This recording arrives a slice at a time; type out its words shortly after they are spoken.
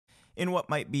In what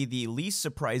might be the least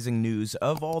surprising news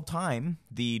of all time,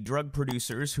 the drug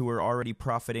producers who are already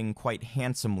profiting quite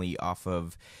handsomely off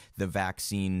of the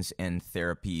vaccines and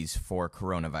therapies for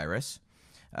coronavirus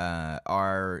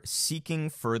are seeking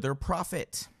further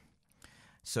profit.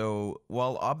 So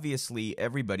while obviously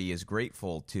everybody is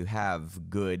grateful to have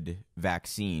good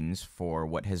vaccines for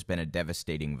what has been a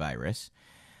devastating virus,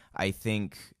 I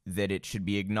think that it should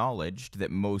be acknowledged that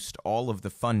most all of the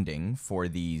funding for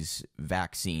these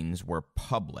vaccines were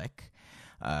public.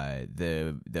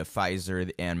 The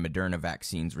Pfizer and Moderna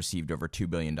vaccines received over $2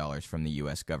 billion from the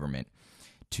U.S. government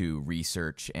to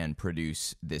research and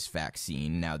produce this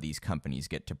vaccine. Now these companies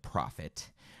get to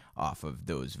profit off of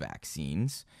those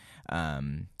vaccines.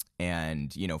 And,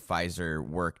 Pfizer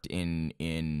worked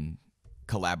in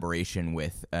collaboration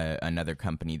with another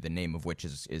company, the name of which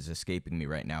is escaping me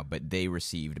right now, but they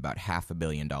received about $500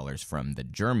 million from the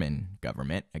German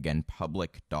government, again,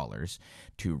 public dollars,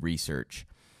 to research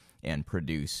and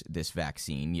produce this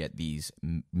vaccine, yet these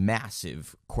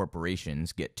massive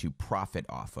corporations get to profit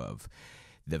off of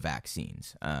the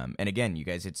vaccines. And again, you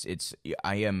guys,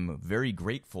 I am very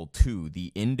grateful to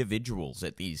the individuals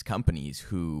at these companies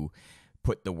who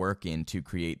put the work in to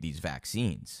create these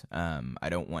vaccines. I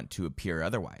don't want to appear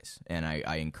otherwise. And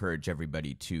I encourage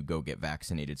everybody to go get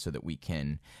vaccinated so that we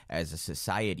can, as a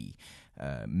society,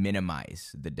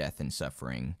 minimize the death and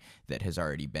suffering that has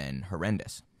already been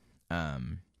horrendous.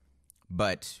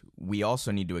 But we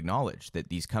also need to acknowledge that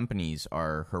these companies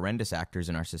are horrendous actors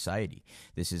in our society.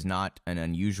 This is not an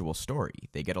unusual story.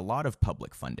 They get a lot of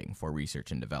public funding for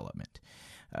research and development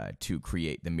to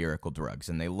create the miracle drugs.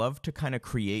 And they love to kind of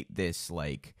create this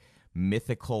like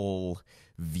mythical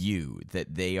view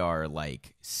that they are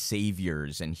like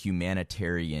saviors and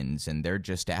humanitarians and they're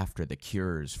just after the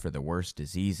cures for the worst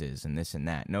diseases and this and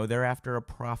that. No, they're after a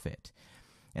profit.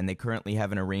 And they currently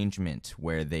have an arrangement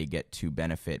where they get to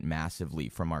benefit massively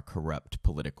from our corrupt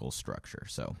political structure.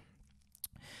 So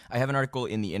I have an article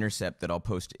in The Intercept that I'll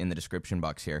post in the description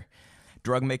box here.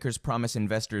 Drug makers promise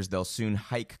investors they'll soon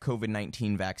hike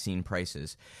COVID-19 vaccine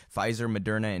prices. Pfizer,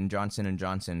 Moderna, and Johnson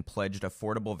Johnson pledged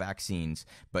affordable vaccines,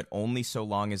 but only so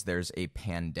long as there's a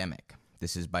pandemic.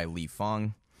 This is by Li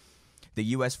Fong. The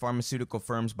U.S. pharmaceutical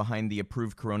firms behind the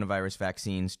approved coronavirus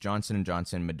vaccines, Johnson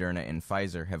Johnson, Moderna, and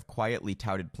Pfizer, have quietly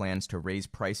touted plans to raise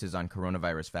prices on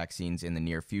coronavirus vaccines in the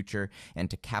near future and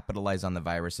to capitalize on the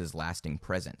virus's lasting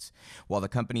presence. While the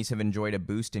companies have enjoyed a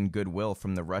boost in goodwill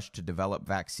from the rush to develop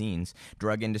vaccines,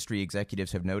 drug industry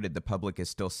executives have noted the public is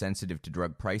still sensitive to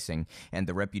drug pricing, and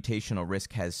the reputational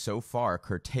risk has so far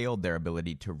curtailed their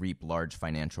ability to reap large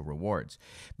financial rewards.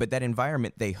 But that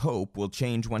environment, they hope, will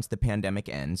change once the pandemic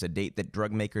ends, a date that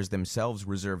drug makers themselves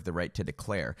reserve the right to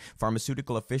declare.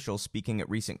 Pharmaceutical officials speaking at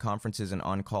recent conferences and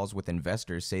on calls with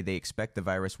investors say they expect the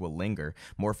virus will linger,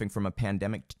 morphing from a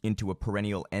pandemic into a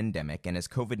perennial endemic, and as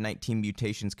COVID-19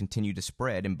 mutations continue to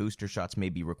spread and booster shots may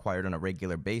be required on a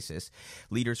regular basis,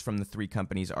 leaders from the three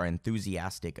companies are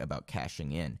enthusiastic about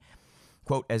cashing in.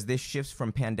 Quote, as this shifts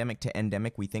from pandemic to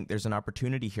endemic, we think there's an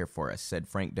opportunity here for us, said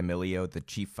Frank D'Amelio, the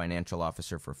chief financial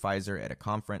officer for Pfizer, at a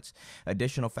conference.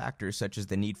 Additional factors, such as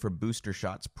the need for booster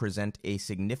shots, present a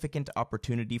significant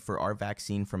opportunity for our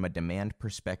vaccine from a demand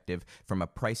perspective, from a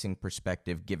pricing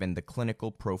perspective, given the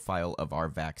clinical profile of our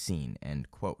vaccine,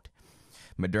 end quote.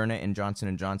 Moderna and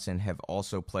Johnson Johnson have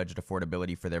also pledged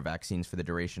affordability for their vaccines for the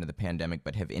duration of the pandemic,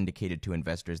 but have indicated to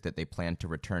investors that they plan to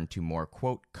return to more,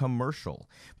 quote, commercial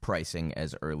pricing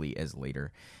as early as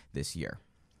later this year.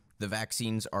 The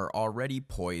vaccines are already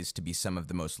poised to be some of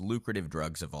the most lucrative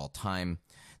drugs of all time.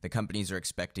 The companies are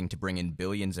expecting to bring in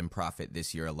billions in profit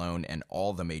this year alone, and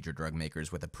all the major drug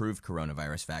makers with approved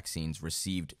coronavirus vaccines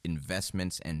received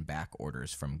investments and back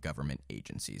orders from government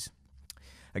agencies.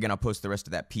 Again, I'll post the rest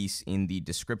of that piece in the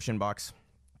description box.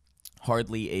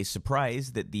 Hardly a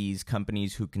surprise that these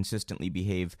companies who consistently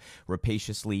behave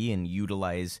rapaciously and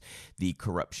utilize the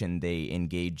corruption they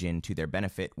engage in to their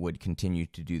benefit would continue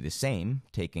to do the same,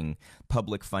 taking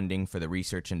public funding for the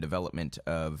research and development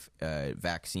of a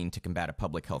vaccine to combat a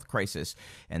public health crisis,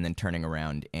 and then turning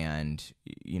around and,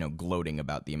 gloating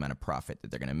about the amount of profit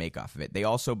that they're going to make off of it. They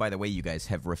also, by the way, you guys,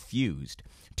 have refused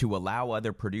to allow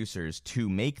other producers to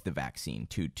make the vaccine,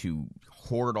 to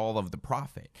hoard all of the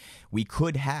profit. We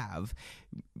could have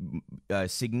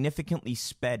significantly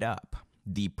sped up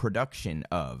the production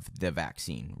of the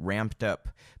vaccine, ramped up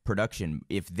production,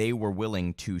 if they were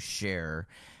willing to share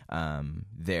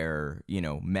their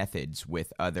methods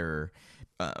with other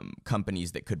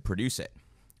companies that could produce it.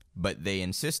 But they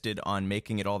insisted on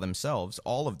making it all themselves,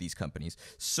 all of these companies,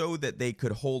 so that they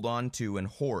could hold on to and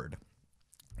hoard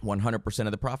 100%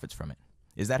 of the profits from it.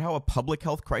 Is that how a public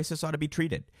health crisis ought to be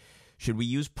treated? Should we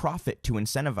use profit to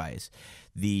incentivize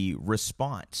the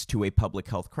response to a public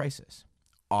health crisis?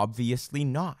 Obviously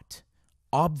not.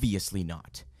 Obviously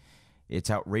not. It's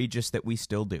outrageous that we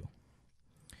still do.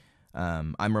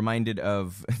 I'm reminded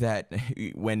of that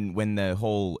when the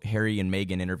whole Harry and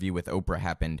Meghan interview with Oprah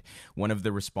happened, one of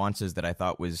the responses that I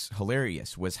thought was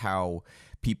hilarious was how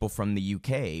people from the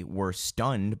UK were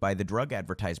stunned by the drug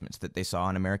advertisements that they saw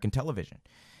on American television.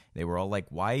 They were all like,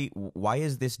 why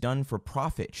is this done for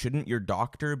profit? Shouldn't your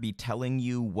doctor be telling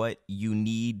you what you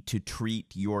need to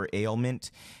treat your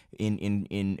ailment in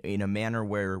a manner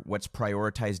where what's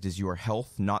prioritized is your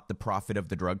health, not the profit of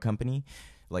the drug company?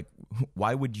 Like,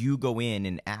 why would you go in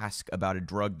and ask about a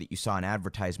drug that you saw an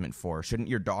advertisement for? Shouldn't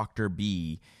your doctor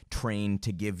be trained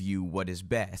to give you what is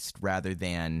best rather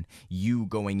than you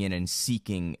going in and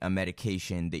seeking a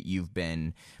medication that you've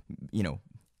been,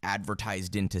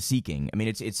 advertised into seeking? I mean,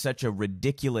 it's such a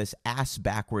ridiculous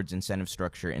ass-backwards incentive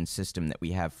structure and system that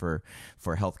we have for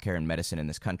healthcare and medicine in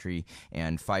this country,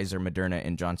 and Pfizer, Moderna,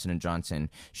 and Johnson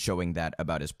Johnson showing that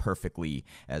about as perfectly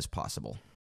as possible.